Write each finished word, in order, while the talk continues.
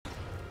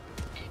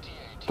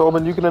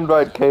Tobin, you can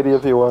invite Katie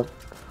if you want.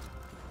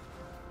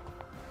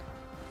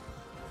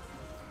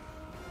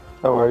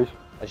 No worries.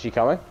 Is she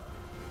coming?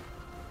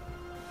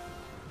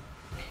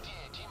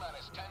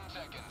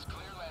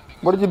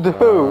 What did you do?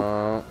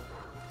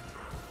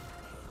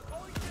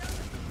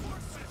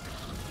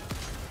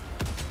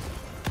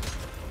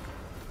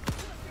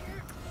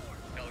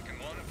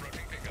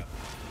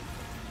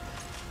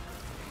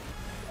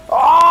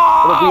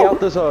 It'll be out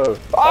this hoe.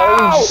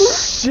 Oh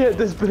shit,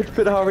 this bitch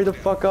better hurry the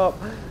fuck up.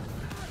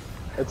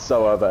 It's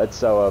so over, it's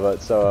so over,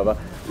 it's so over.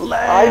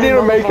 I need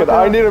to make it,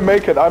 I need to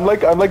make it. I'm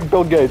like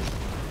Bill Gates.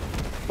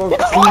 Bro, he's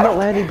not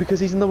landing because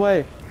he's in the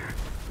way.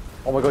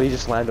 Oh my god, he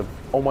just landed him.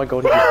 Oh my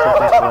god, he just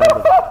fucking landed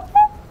him.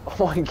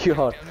 Oh my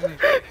god.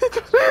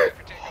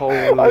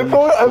 Holy I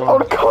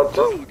thought God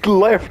just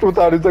left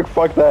without it, like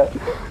fuck that.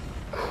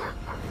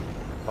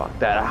 Fuck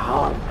that.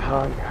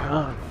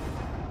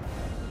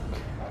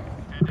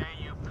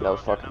 That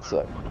was fucking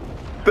sick.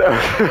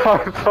 I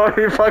thought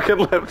he fucking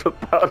left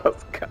without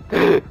us.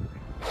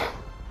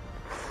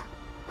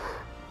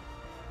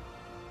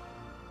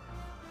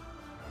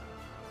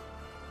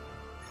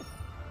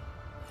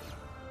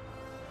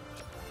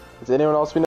 Is anyone else been